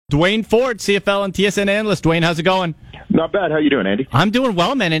Dwayne Ford, CFL and TSN analyst. Dwayne, how's it going? Not bad. How you doing, Andy? I'm doing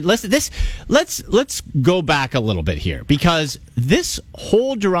well, man. And listen, let's go back a little bit here, because this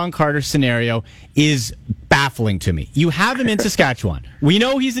whole Duron Carter scenario is baffling to me. You have him in Saskatchewan. We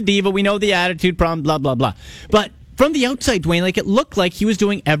know he's a diva. We know the attitude problem, blah, blah, blah. But from the outside, Dwayne, like, it looked like he was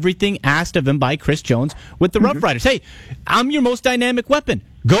doing everything asked of him by Chris Jones with the Rough Riders. Hey, I'm your most dynamic weapon.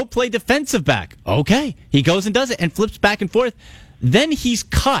 Go play defensive back. Okay. He goes and does it and flips back and forth. Then he's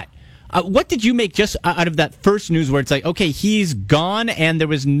cut. What did you make just out of that first news where it's like, okay, he's gone and there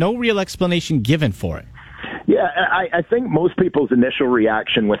was no real explanation given for it? Yeah, I think most people's initial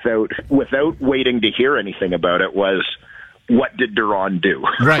reaction without waiting to hear anything about it was, what did Duron do?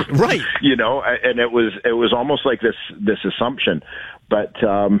 Right. You know, and it was almost like this assumption. But,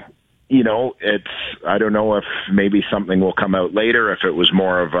 you know, I don't know if maybe something will come out later, if it was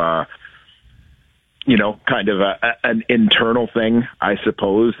more of a, you know, kind of an internal thing, I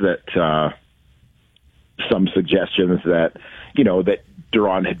suppose, that some suggestions that, you know, that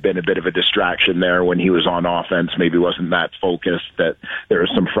Duron had been a bit of a distraction there when he was on offense, maybe wasn't that focused, that there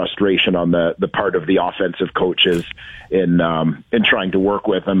was some frustration on the part of the offensive coaches in trying to work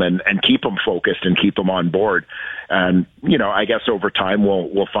with him and keep him focused and keep him on board. And, you know, I guess over time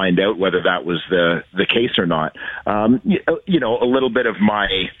we'll find out whether that was the case or not. You know, a little bit of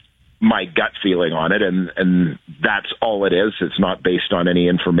my gut feeling on it, and that's all it is. It's not based on any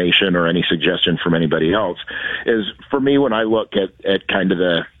information or any suggestion from anybody else. Is, for me, when I look at kind of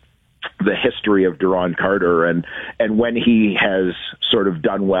the history of Duron Carter and when he has sort of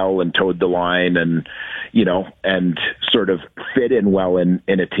done well and towed the line and, you know, and sort of fit in well in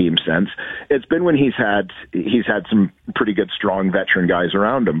a team sense, it's been when he's had some pretty good, strong veteran guys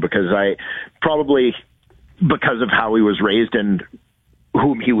around him, because of how he was raised and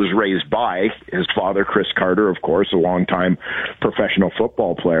whom he was raised by, his father, Chris Carter, of course, a longtime professional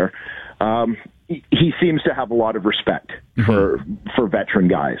football player. He seems to have a lot of respect for veteran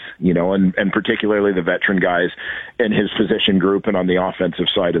guys, you know, and particularly the veteran guys in his position group and on the offensive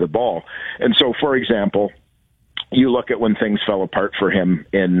side of the ball. And so, for example, you look at when things fell apart for him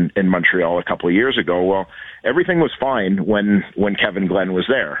in Montreal a couple of years ago. Well, everything was fine when Kevin Glenn was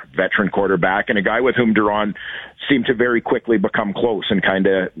there, veteran quarterback, and a guy with whom Duron seemed to very quickly become close and kind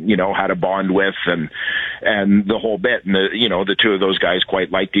of, you know, had a bond with and the whole bit. And the two of those guys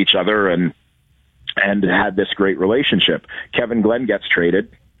quite liked each other and had this great relationship. Kevin Glenn gets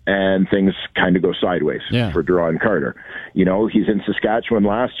traded, and things kind of go sideways for Duron Carter. You know, he's in Saskatchewan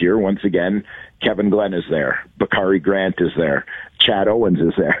last year. Once again, Kevin Glenn is there. Bakari Grant is there. Chad Owens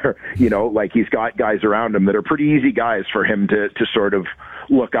is there. You know, like, he's got guys around him that are pretty easy guys for him to sort of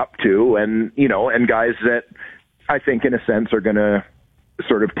look up to, and, you know, and guys that I think in a sense are going to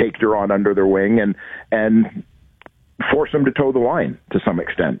sort of take Duron under their wing and force him to toe the line to some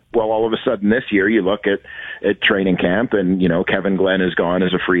extent. Well, all of a sudden this year you look at training camp and, you know, Kevin Glenn is gone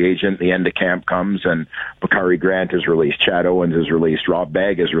as a free agent. The end of camp comes and Bakari Grant is released. Chad Owens is released. Rob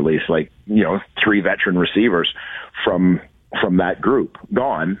Bagg is released. Like, you know, 3 veteran receivers from that group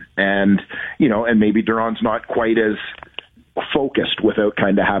gone. And, you know, and maybe Duron's not quite as focused without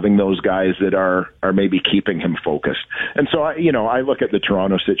kind of having those guys that are maybe keeping him focused. And so, I look at the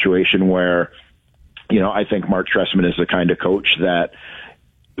Toronto situation where, you know, I think Mark Trestman is the kind of coach that,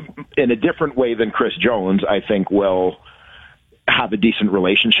 in a different way than Chris Jones, I think will have a decent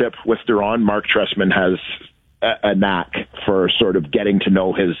relationship with Duron. Mark Trestman has a knack for sort of getting to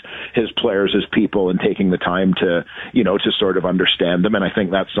know his players, his people, and taking the time to, you know, to sort of understand them. And I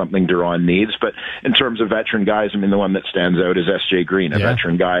think that's something Duron needs. But in terms of veteran guys, I mean, the one that stands out is S.J. Green, a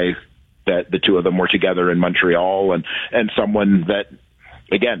veteran guy that the two of them were together in Montreal, and someone that,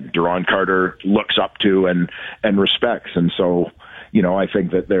 again, Duron Carter looks up to and respects. And so, you know, I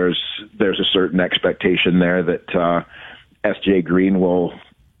think that there's a certain expectation there that S.J. Green will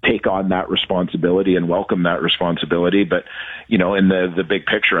take on that responsibility and welcome that responsibility. But, you know, in the big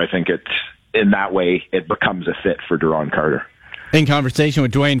picture, I think in that way, it becomes a fit for Duron Carter. In conversation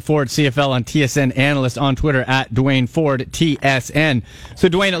with Dwayne Ford, CFL and TSN analyst, on Twitter at Dwayne Ford TSN. So,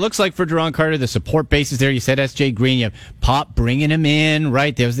 Dwayne, it looks like for Duron Carter, the support base is there. You said S.J. Green, you have Pop bringing him in,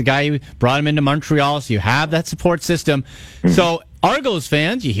 right? There was the guy who brought him into Montreal, so you have that support system. Mm-hmm. So, Argos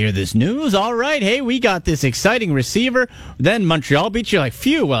fans, you hear this news, all right, hey, we got this exciting receiver. Then Montreal beats you, like,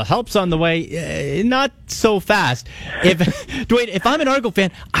 phew, well, help's on the way. Not so fast. Dwayne, if I'm an Argo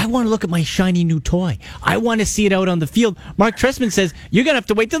fan, I want to look at my shiny new toy. I want to see it out on the field. Mark Trestman says, you're going to have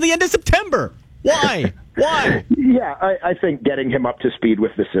to wait till the end of September. Why? Why? Yeah, I think getting him up to speed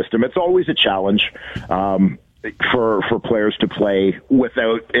with the system, it's always a challenge. for players to play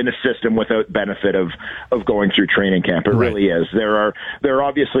in a system without benefit of going through training camp. It really is. There are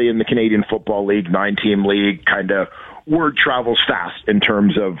obviously in the Canadian Football League, 9-team league, kind of word travels fast in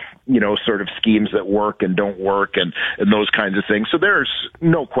terms of, sort of schemes that work and don't work and those kinds of things. So there's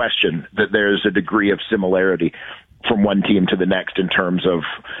no question that there's a degree of similarity from one team to the next in terms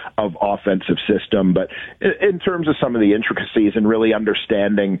of offensive system. But in terms of some of the intricacies and really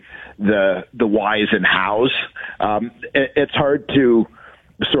understanding the whys and hows, it's hard to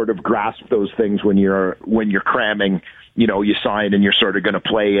sort of grasp those things when you're cramming. You sign and you're sort of going to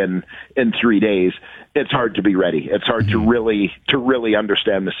play in 3 days. It's hard to be ready. It's hard to really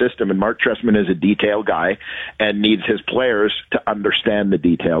understand the system. And Mark Trestman is a detail guy and needs his players to understand the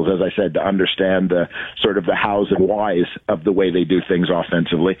details. As I said, to understand the sort of the hows and whys of the way they do things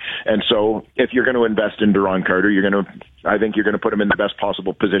offensively. And so if you're going to invest in Duron Carter, I think you're going to put him in the best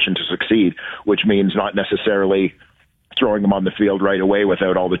possible position to succeed, which means not necessarily throwing him on the field right away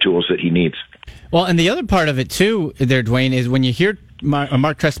without all the tools that he needs. Well, and the other part of it, too, there, Dwayne, is when you hear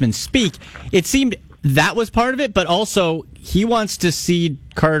Mark Trestman speak, it seemed that was part of it, but also he wants to see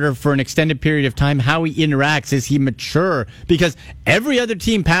Carter for an extended period of time, how he interacts. Is he mature? Because every other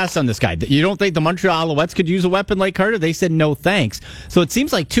team passed on this guy. You don't think the Montreal Alouettes could use a weapon like Carter? They said no thanks. So it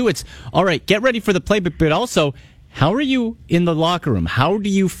seems like, too, it's, all right, get ready for the play, but also, how are you in the locker room? How do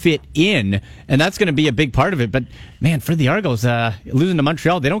you fit in? And that's going to be a big part of it. But, man, for the Argos, losing to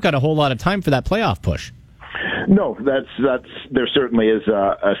Montreal, they don't got a whole lot of time for that playoff push. No, there certainly is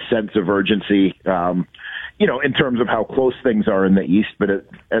a sense of urgency, in terms of how close things are in the East. But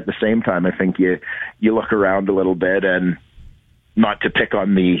at the same time, I think you look around a little bit, and not to pick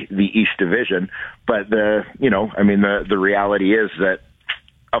on the East Division, but the reality is that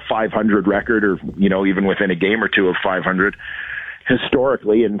a 500 record, or even within a game or two of 500,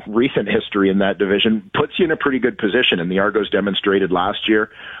 historically in recent history in that division, puts you in a pretty good position. And the Argos demonstrated last year,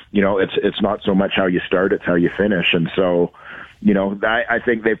 it's not so much how you start, it's how you finish. And so, I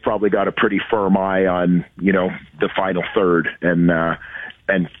think they've probably got a pretty firm eye on the final third,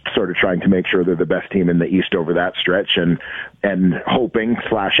 and sort of trying to make sure they're the best team in the East over that stretch, and hoping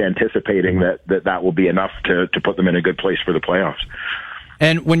 / anticipating that will be enough to put them in a good place for the playoffs.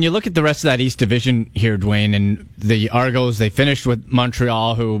 And when you look at the rest of that East Division here, Dwayne, and the Argos, they finished with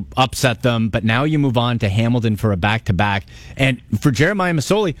Montreal, who upset them, but now you move on to Hamilton for a back-to-back. And for Jeremiah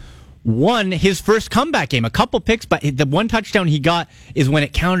Masoli, won his first comeback game, a couple picks, but the one touchdown he got is when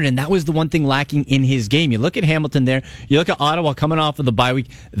it counted, and that was the one thing lacking in his game. You look at Hamilton there, you look at Ottawa coming off of the bye week,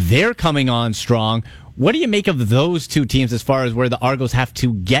 they're coming on strong. What do you make of those two teams as far as where the Argos have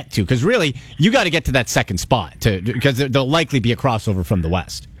to get to? Because really, you got to get to that second spot because there'll likely be a crossover from the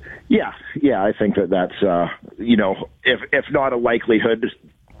West. Yeah, I think that's if not a likelihood,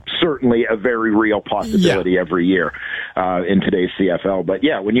 certainly a very real possibility every year in today's CFL. But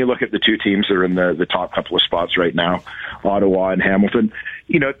when you look at the two teams that are in the top couple of spots right now, Ottawa and Hamilton,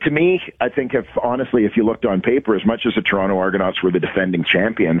 to me, I think if you looked on paper, as much as the Toronto Argonauts were the defending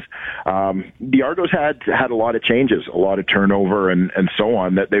champions, the Argos had a lot of changes, a lot of turnover and so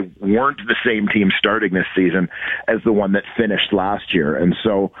on, that they weren't the same team starting this season as the one that finished last year. And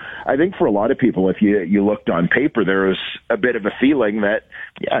so I think for a lot of people, if you looked on paper, there was a bit of a feeling that,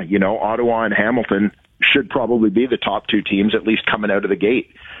 Ottawa and Hamilton should probably be the top two teams, at least coming out of the gate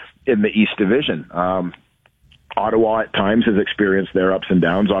in the East Division. Ottawa at times has experienced their ups and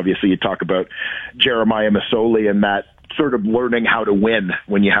downs. Obviously, you talk about Jeremiah Masoli and that sort of learning how to win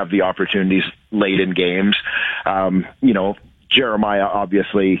when you have the opportunities late in games. Jeremiah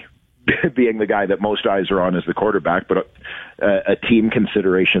obviously being the guy that most eyes are on as the quarterback, but a team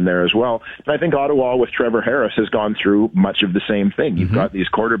consideration there as well. And I think Ottawa with Trevor Harris has gone through much of the same thing. You've got these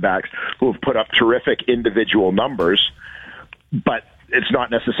quarterbacks who have put up terrific individual numbers, but it's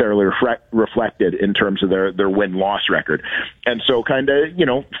not necessarily reflected in terms of their win-loss record. And so kind of,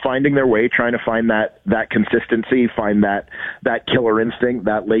 finding their way, trying to find that consistency, find that killer instinct,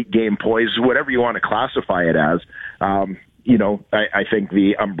 that late game poise, whatever you want to classify it as. I think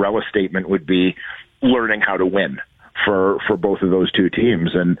the umbrella statement would be learning how to win for both of those two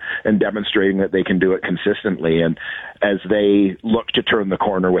teams and demonstrating that they can do it consistently. And as they look to turn the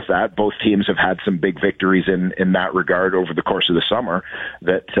corner with that, both teams have had some big victories in that regard over the course of the summer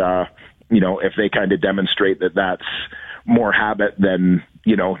that, if they kind of demonstrate that that's more habit than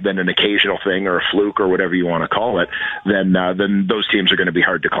an occasional thing or a fluke or whatever you want to call it, then those teams are going to be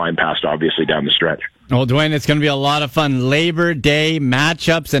hard to climb past, obviously, down the stretch. Well, Dwayne, it's going to be a lot of fun. Labor Day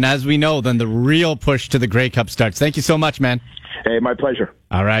matchups, and as we know, then the real push to the Grey Cup starts. Thank you so much, man. Hey, my pleasure.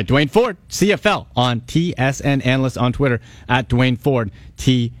 All right, Dwayne Ford, CFL on TSN, analyst on Twitter at Dwayne Ford,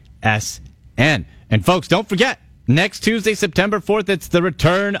 TSN. And folks, don't forget, next Tuesday, September 4th, it's the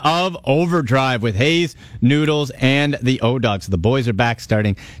return of Overdrive with Hayes, Noodles, and the O-Dogs. The boys are back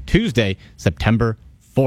starting Tuesday, September